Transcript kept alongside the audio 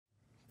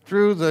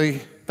through the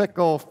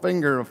fickle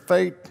finger of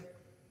fate,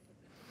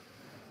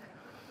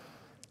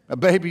 a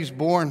baby's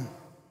born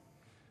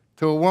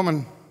to a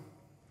woman,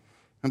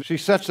 and she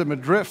sets him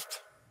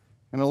adrift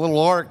in a little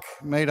ark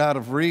made out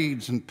of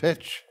reeds and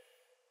pitch.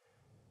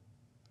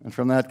 And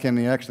from that came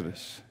the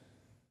Exodus.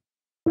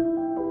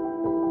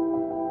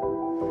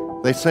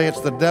 They say it's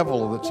the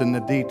devil that's in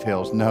the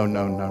details. No,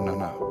 no, no, no,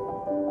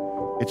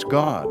 no. It's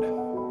God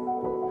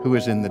who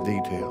is in the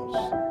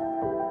details.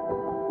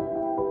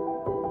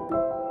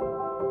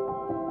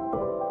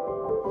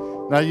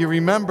 Now, you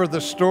remember the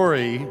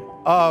story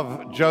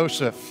of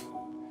Joseph,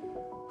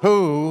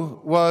 who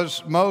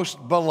was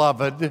most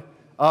beloved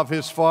of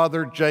his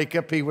father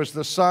Jacob. He was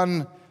the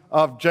son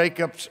of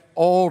Jacob's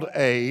old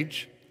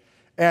age,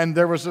 and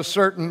there was a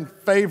certain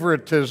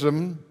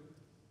favoritism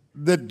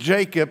that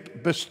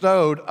Jacob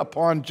bestowed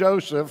upon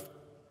Joseph,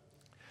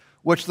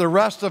 which the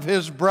rest of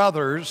his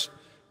brothers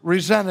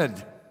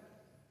resented.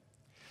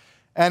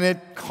 And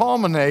it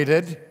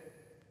culminated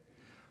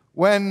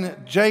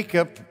when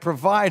Jacob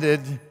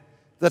provided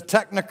the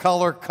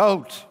technicolor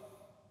coat,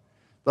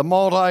 the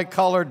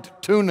multicolored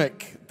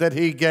tunic that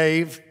he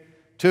gave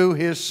to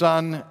his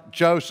son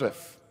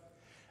Joseph.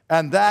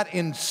 And that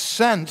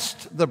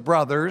incensed the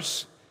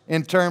brothers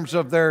in terms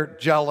of their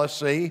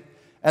jealousy.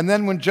 And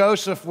then when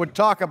Joseph would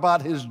talk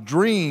about his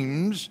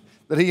dreams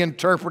that he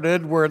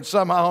interpreted, where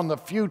somehow in the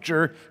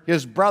future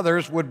his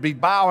brothers would be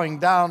bowing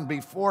down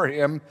before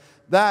him,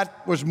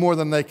 that was more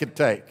than they could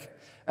take.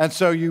 And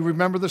so you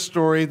remember the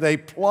story. They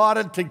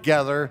plotted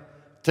together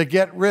to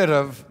get rid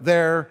of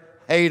their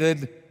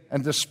hated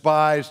and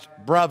despised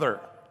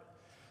brother.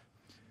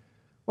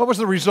 What was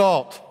the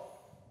result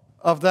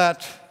of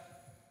that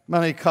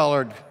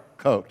many-colored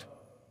coat?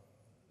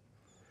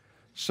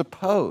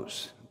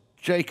 Suppose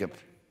Jacob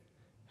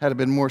had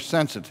been more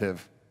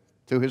sensitive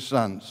to his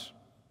sons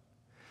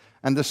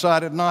and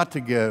decided not to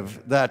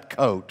give that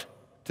coat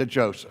to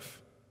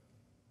Joseph.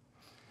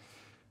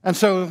 And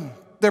so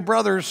their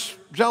brothers'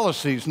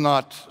 jealousy's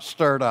not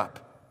stirred up.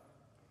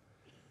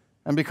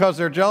 And because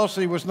their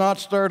jealousy was not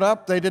stirred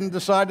up, they didn't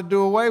decide to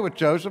do away with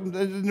Joseph.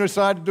 They didn't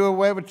decide to do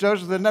away with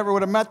Joseph. They never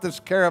would have met this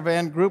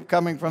caravan group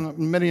coming from the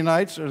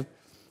Midianites or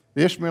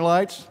the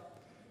Ishmaelites.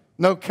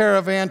 No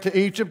caravan to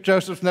Egypt.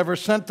 Joseph's never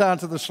sent down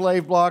to the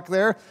slave block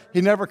there.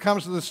 He never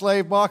comes to the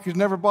slave block. He's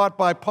never bought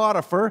by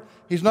Potiphar.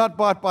 He's not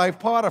bought by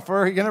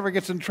Potiphar. He never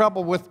gets in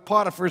trouble with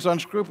Potiphar's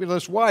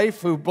unscrupulous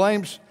wife, who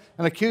blames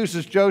and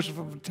accuses Joseph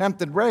of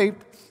attempted rape.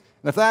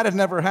 And if that had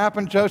never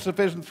happened, Joseph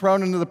isn't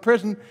thrown into the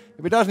prison.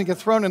 If he doesn't get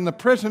thrown in the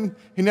prison,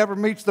 he never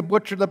meets the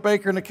butcher, the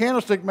baker, and the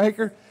candlestick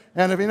maker.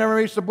 And if he never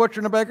meets the butcher,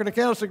 and the baker, and the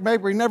candlestick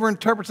maker, he never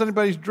interprets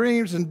anybody's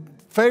dreams, and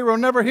Pharaoh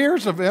never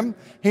hears of him.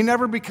 He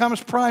never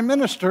becomes prime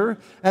minister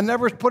and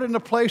never is put into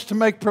place to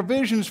make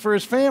provisions for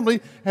his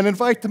family and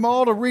invite them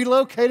all to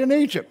relocate in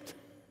Egypt.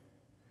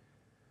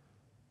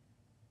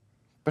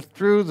 But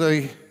through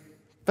the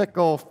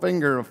fickle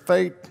finger of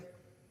fate,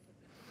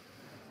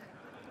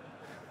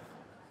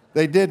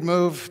 they did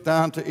move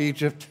down to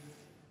Egypt.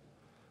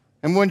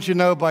 And wouldn't you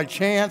know, by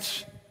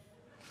chance,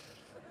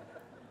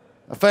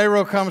 a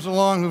Pharaoh comes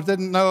along who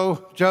didn't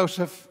know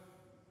Joseph,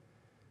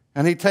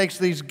 and he takes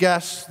these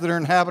guests that are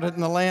inhabited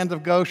in the land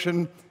of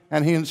Goshen,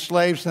 and he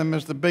enslaves them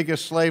as the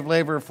biggest slave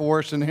labor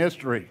force in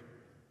history.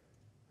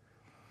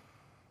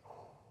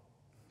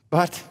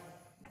 But,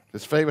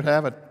 as fate would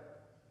have it,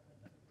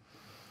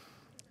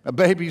 a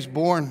baby's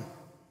born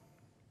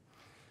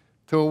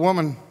to a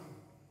woman,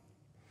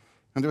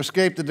 and to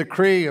escape the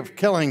decree of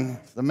killing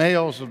the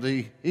males of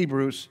the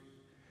Hebrews,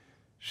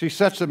 she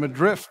sets them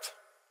adrift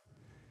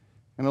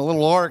in a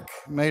little ark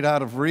made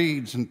out of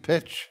reeds and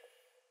pitch.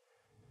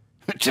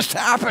 It just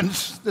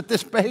happens that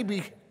this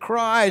baby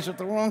cries at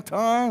the wrong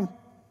time.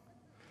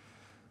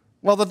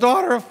 Well, the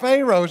daughter of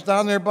Pharaoh's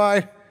down there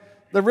by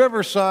the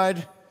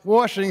riverside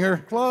washing her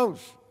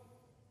clothes.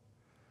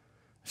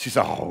 She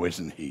says, "Oh,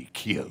 isn't he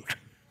cute?"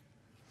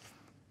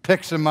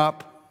 Picks him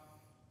up,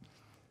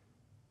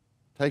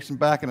 takes him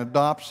back and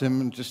adopts him,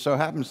 and just so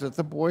happens that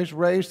the boy's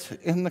raised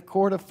in the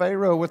court of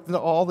Pharaoh with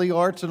all the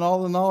arts and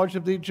all the knowledge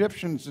of the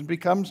Egyptians and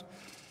becomes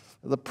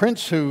the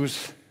prince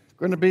who's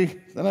going to be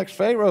the next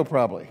Pharaoh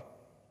probably.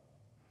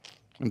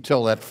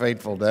 Until that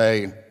fateful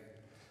day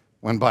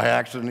when by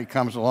accident he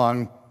comes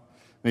along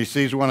and he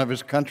sees one of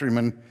his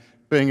countrymen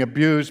being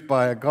abused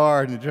by a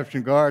guard, an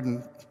Egyptian guard,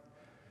 and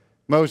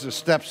Moses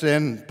steps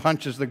in,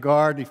 punches the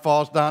guard, he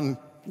falls down.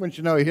 Wouldn't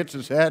you know, he hits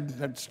his head.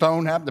 That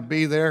stone happened to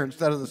be there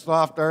instead of the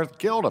soft earth,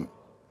 killed him.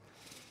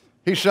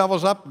 He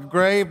shovels up the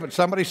grave, but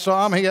somebody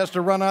saw him. He has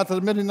to run out to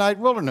the Midianite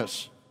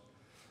wilderness,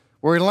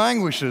 where he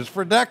languishes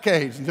for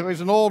decades until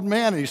he's an old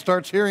man and he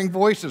starts hearing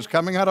voices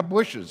coming out of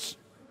bushes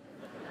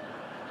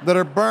that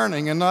are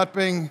burning and not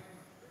being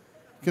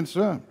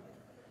consumed.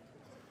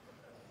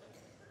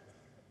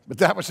 But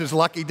that was his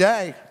lucky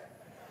day.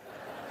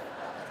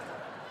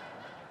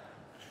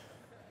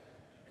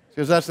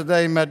 Because that's the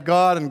day he met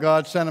God, and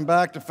God sent him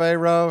back to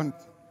Pharaoh and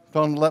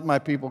told him to let my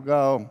people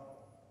go.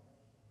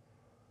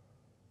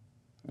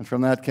 And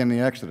from that came the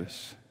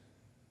Exodus.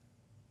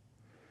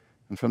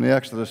 And from the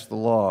Exodus, the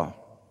law.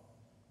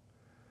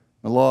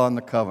 the law and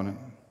the covenant,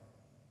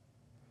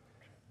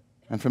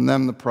 and from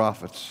them the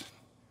prophets,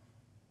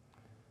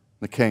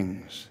 the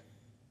kings,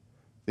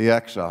 the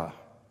exile,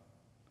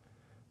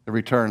 the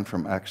return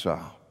from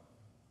exile,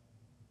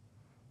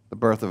 the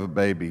birth of a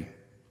baby,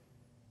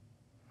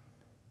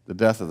 the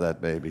death of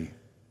that baby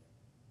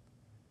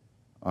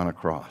on a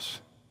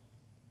cross.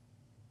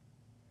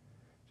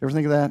 You ever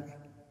think of that?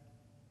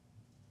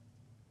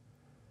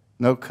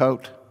 No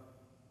coat,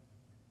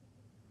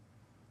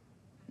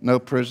 no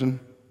prison,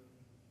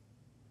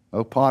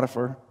 no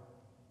Potiphar,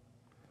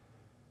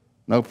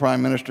 no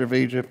prime minister of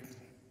Egypt,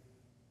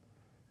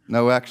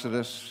 no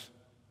Exodus,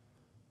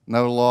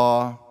 no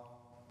law,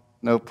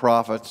 no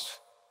prophets,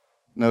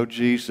 no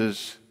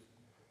Jesus,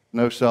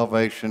 no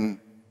salvation,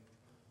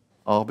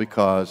 all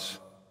because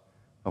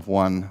of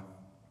one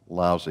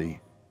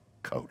lousy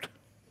coat.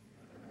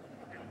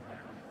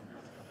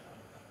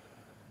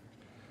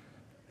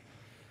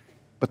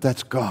 But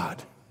that's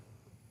God.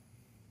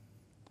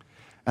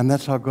 And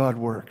that's how God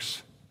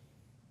works.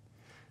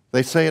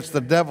 They say it's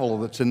the devil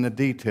that's in the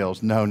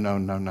details. No, no,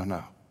 no, no,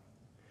 no.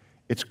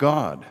 It's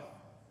God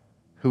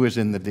who is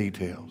in the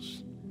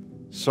details,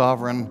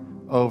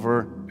 sovereign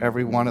over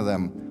every one of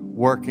them,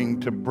 working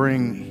to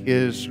bring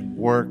his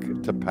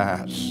work to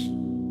pass.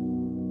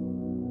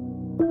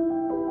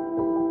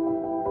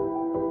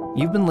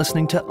 You've been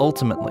listening to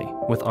Ultimately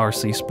with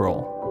R.C.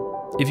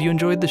 Sproul. If you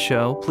enjoyed the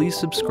show, please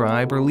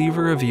subscribe or leave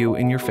a review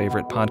in your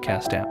favorite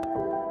podcast app.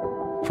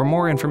 For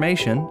more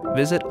information,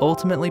 visit